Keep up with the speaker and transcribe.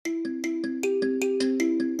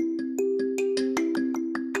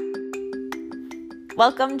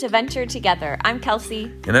Welcome to Venture Together. I'm Kelsey.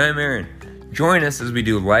 And I'm Aaron. Join us as we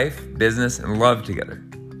do life, business, and love together.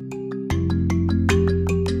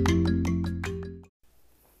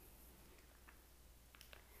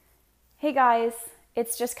 Hey guys,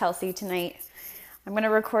 it's just Kelsey tonight. I'm going to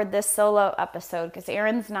record this solo episode because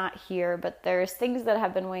Aaron's not here, but there's things that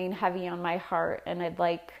have been weighing heavy on my heart and I'd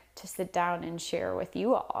like to sit down and share with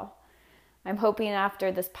you all. I'm hoping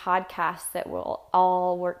after this podcast that we'll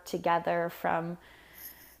all work together from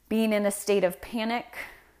being in a state of panic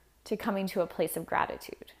to coming to a place of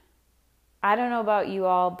gratitude. I don't know about you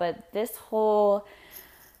all, but this whole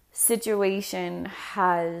situation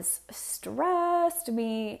has stressed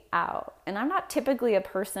me out. And I'm not typically a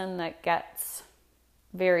person that gets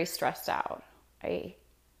very stressed out. I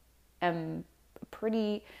am a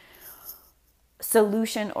pretty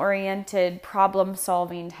solution-oriented,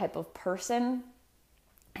 problem-solving type of person.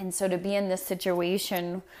 And so to be in this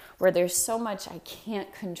situation where there's so much I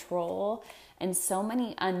can't control and so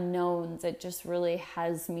many unknowns, it just really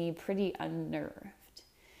has me pretty unnerved.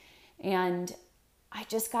 And I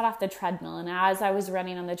just got off the treadmill, and as I was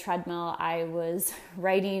running on the treadmill, I was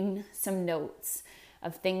writing some notes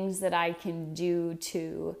of things that I can do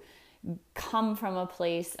to come from a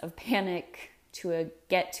place of panic to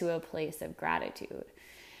get to a place of gratitude.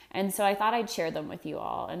 And so I thought I'd share them with you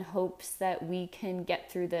all in hopes that we can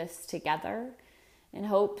get through this together, in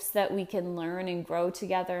hopes that we can learn and grow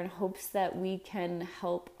together, in hopes that we can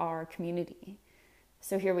help our community.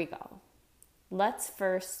 So here we go. Let's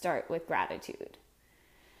first start with gratitude.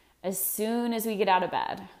 As soon as we get out of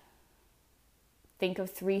bed, think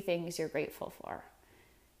of 3 things you're grateful for.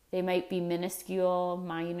 They might be minuscule,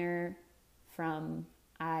 minor, from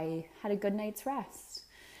I had a good night's rest.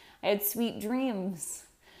 I had sweet dreams.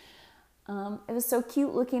 It was so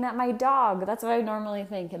cute looking at my dog. That's what I normally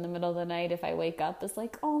think in the middle of the night if I wake up. It's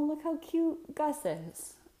like, oh, look how cute Gus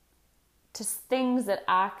is. Just things that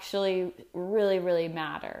actually really, really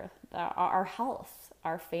matter. Our health,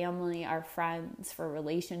 our family, our friends, for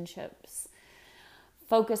relationships.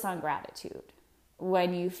 Focus on gratitude.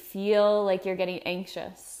 When you feel like you're getting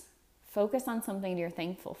anxious, focus on something you're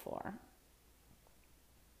thankful for.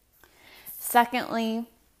 Secondly,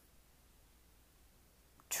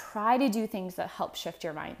 try to do things that help shift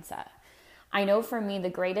your mindset. I know for me, the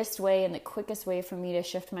greatest way and the quickest way for me to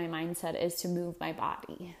shift my mindset is to move my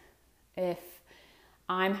body. If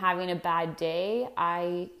I'm having a bad day,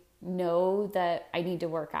 I know that I need to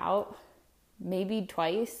work out, maybe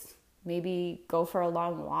twice, maybe go for a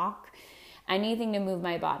long walk, anything to move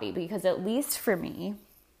my body, because at least for me,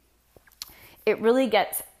 it really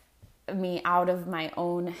gets me out of my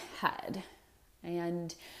own head.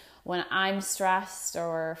 And when I'm stressed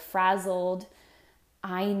or frazzled,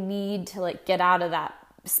 I need to get out of that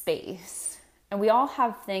space. And we all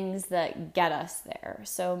have things that get us there.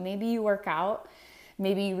 So maybe you work out,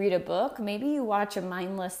 maybe you read a book, maybe you watch a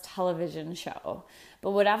mindless television show.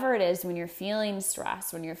 But whatever it is, when you're feeling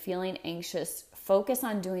stressed, when you're feeling anxious, focus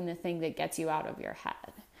on doing the thing that gets you out of your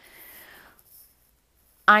head.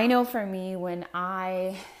 I know for me, when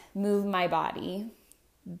I move my body,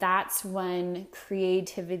 that's when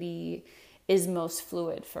creativity is most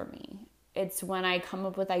fluid for me. It's when I come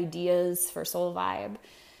up with ideas for Soul Vibe.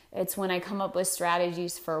 It's when I come up with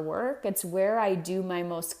strategies for work. It's where I do my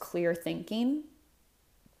most clear thinking.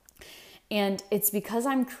 And it's because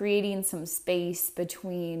I'm creating some space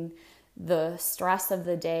between the stress of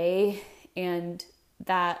the day and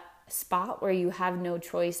that spot where you have no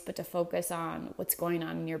choice but to focus on what's going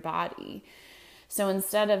on in your body. So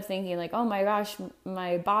instead of thinking like, oh my gosh,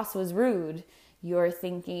 my boss was rude, you're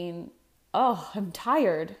thinking, oh, I'm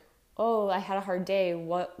tired. Oh, I had a hard day.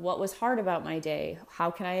 What was hard about my day?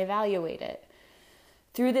 How can I evaluate it?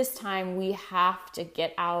 Through this time, we have to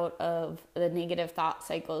get out of the negative thought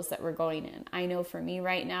cycles that we're going in. I know for me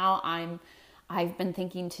right now, I've been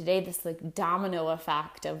thinking today this domino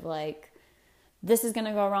effect of this is going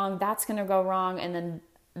to go wrong, that's going to go wrong, and then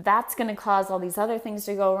that's going to cause all these other things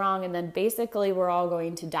to go wrong, and then basically we're all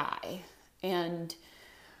going to die. And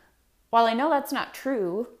while I know that's not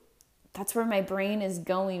true, that's where my brain is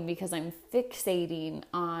going because I'm fixating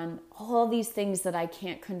on all these things that I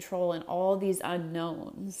can't control and all these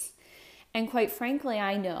unknowns. And quite frankly,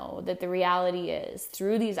 I know that the reality is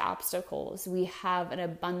through these obstacles, we have an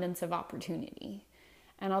abundance of opportunity.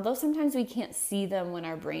 And although sometimes we can't see them when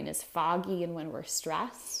our brain is foggy and when we're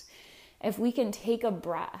stressed, if we can take a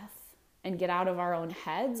breath and get out of our own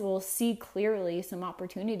heads, we'll see clearly some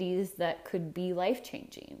opportunities that could be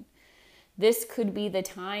life-changing. This could be the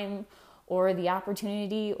time or the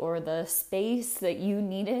opportunity or the space that you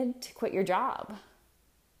needed to quit your job.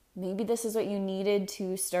 Maybe this is what you needed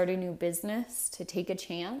to start a new business, to take a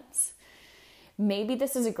chance. Maybe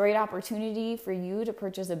this is a great opportunity for you to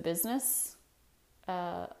purchase a business,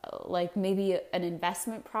 like maybe an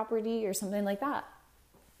investment property or something like that.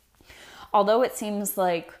 Although it seems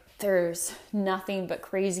like there's nothing but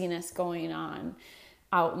craziness going on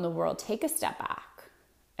out in the world, take a step back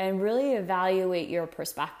and really evaluate your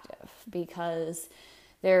perspective, because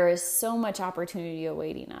there is so much opportunity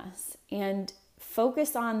awaiting us. And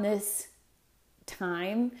focus on this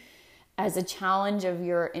time as a challenge of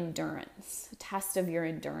your endurance, a test of your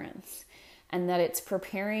endurance, and that it's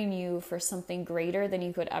preparing you for something greater than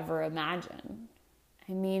you could ever imagine.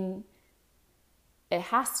 I mean, it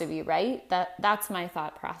has to be, right? That's my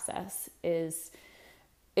thought process. Is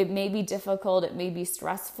it may be difficult, it may be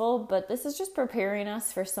stressful, but this is just preparing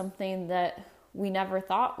us for something that we never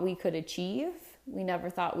thought we could achieve, we never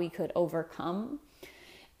thought we could overcome,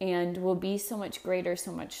 and will be so much greater,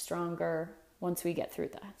 so much stronger once we get through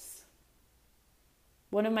this.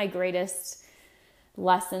 One of my greatest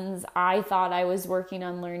lessons I thought I was working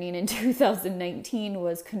on learning in 2019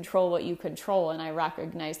 was control what you control, and I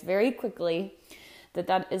recognized very quickly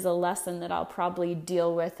that is a lesson that I'll probably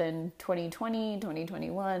deal with in 2020,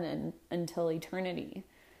 2021, and until eternity.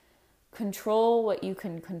 Control what you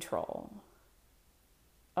can control.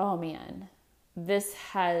 Oh man, this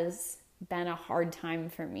has been a hard time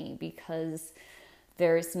for me because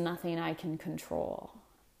there's nothing I can control.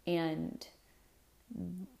 And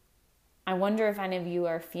I wonder if any of you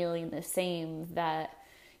are feeling the same, that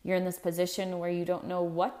you're in this position where you don't know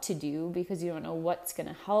what to do because you don't know what's going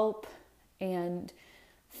to help. And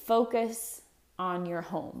focus on your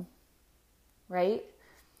home, right?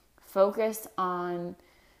 Focus on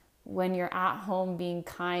when you're at home being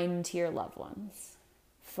kind to your loved ones.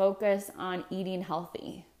 Focus on eating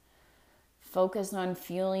healthy. Focus on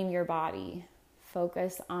fueling your body.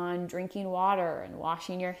 Focus on drinking water and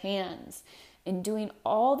washing your hands and doing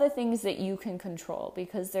all the things that you can control,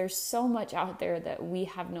 because there's so much out there that we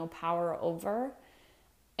have no power over,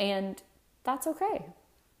 and that's okay.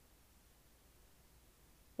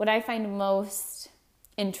 What I find most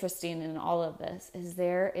interesting in all of this is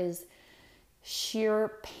there is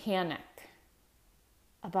sheer panic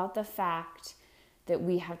about the fact that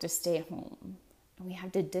we have to stay home and we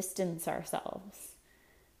have to distance ourselves.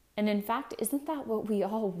 And in fact, isn't that what we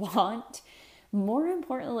all want? More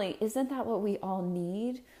importantly, isn't that what we all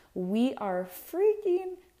need? We are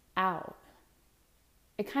freaking out.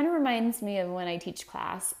 It kind of reminds me of when I teach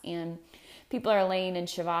class and people are laying in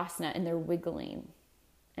Shavasana and they're wiggling.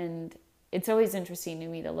 And it's always interesting to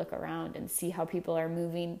me to look around and see how people are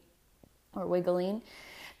moving or wiggling,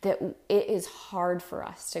 that it is hard for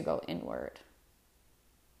us to go inward.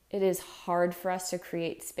 It is hard for us to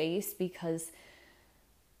create space because,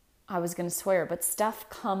 I was going to swear, but stuff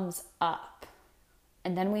comes up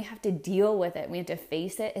and then we have to deal with it. We have to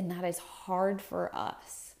face it, and that is hard for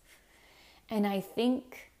us. And I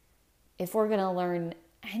think if we're going to learn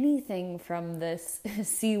anything from this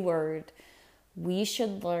C word, we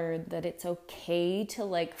should learn that it's okay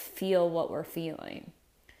to feel what we're feeling.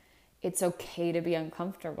 It's okay to be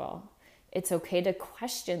uncomfortable. It's okay to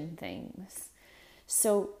question things.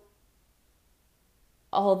 So,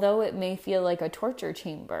 although it may feel like a torture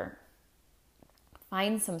chamber,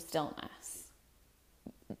 find some stillness.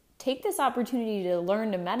 Take this opportunity to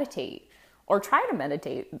learn to meditate, or try to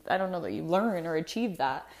meditate. I don't know that you learn or achieve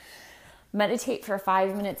that. Meditate for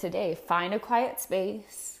 5 minutes a day. Find a quiet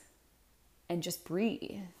space and just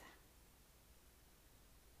breathe.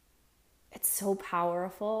 It's so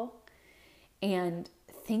powerful, and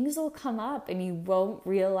things will come up and you won't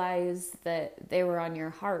realize that they were on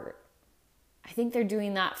your heart. I think they're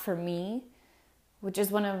doing that for me, which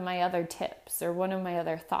is one of my other tips, or one of my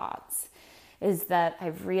other thoughts, is that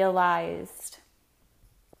I've realized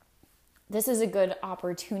this is a good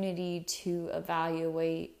opportunity to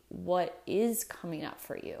evaluate what is coming up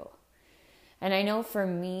for you. And I know for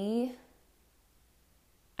me,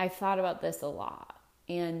 I've thought about this a lot,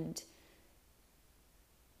 and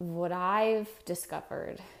what I've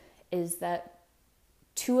discovered is that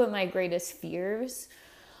two of my greatest fears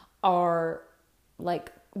are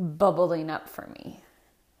bubbling up for me,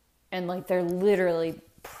 and they're literally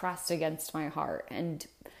pressed against my heart. And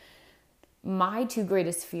my two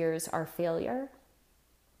greatest fears are failure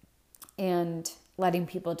and letting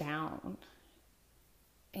people down.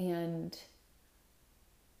 And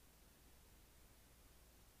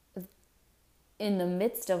in the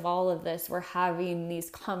midst of all of this, we're having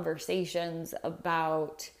these conversations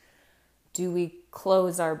about, do we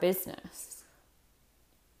close our business?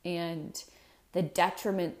 And the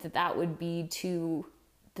detriment that would be to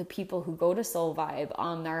the people who go to Soul Vibe,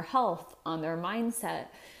 on their health, on their mindset,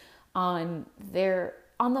 on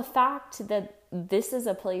the fact that this is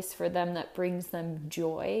a place for them that brings them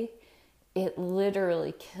joy, it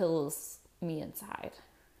literally kills me inside.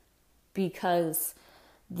 Because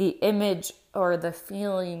the image or the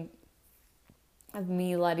feeling of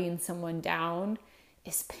me letting someone down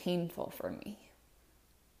is painful for me.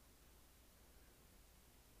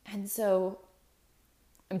 And so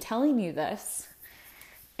I'm telling you this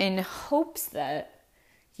in hopes that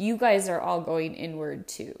you guys are all going inward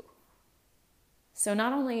too. So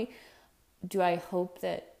not only do I hope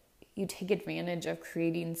that you take advantage of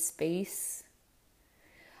creating space,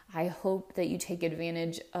 I hope that you take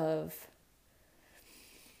advantage of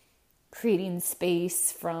creating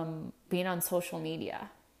space from being on social media.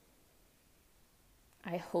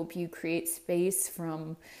 I hope you create space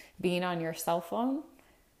from being on your cell phone.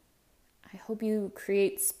 I hope you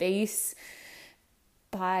create space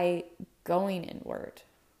by going inward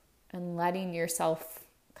and letting yourself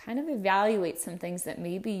kind of evaluate some things that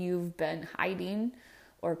maybe you've been hiding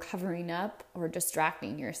or covering up or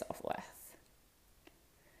distracting yourself with.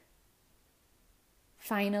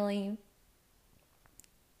 Finally,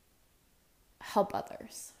 help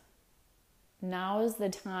others. Now is the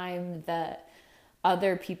time that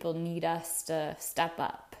other people need us to step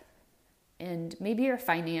up. And maybe you're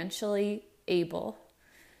financially able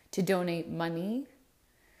to donate money.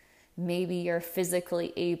 Maybe you're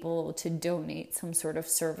physically able to donate some sort of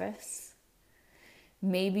service.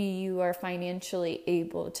 Maybe you are financially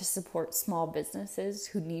able to support small businesses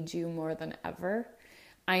who need you more than ever.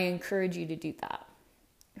 I encourage you to do that.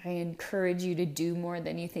 I encourage you to do more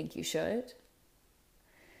than you think you should,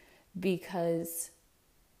 because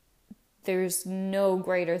there's no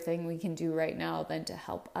greater thing we can do right now than to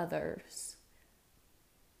help others.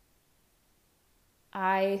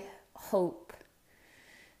 I hope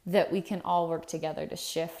that we can all work together to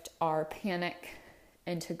shift our panic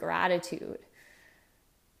into gratitude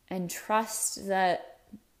and trust that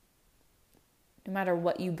no matter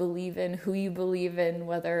what you believe in, who you believe in,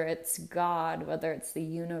 whether it's God, whether it's the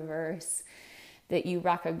universe, that you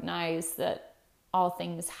recognize that all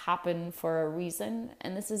things happen for a reason.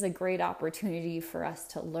 And this is a great opportunity for us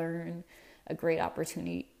to learn, a great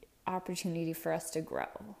opportunity for us to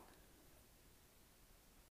grow.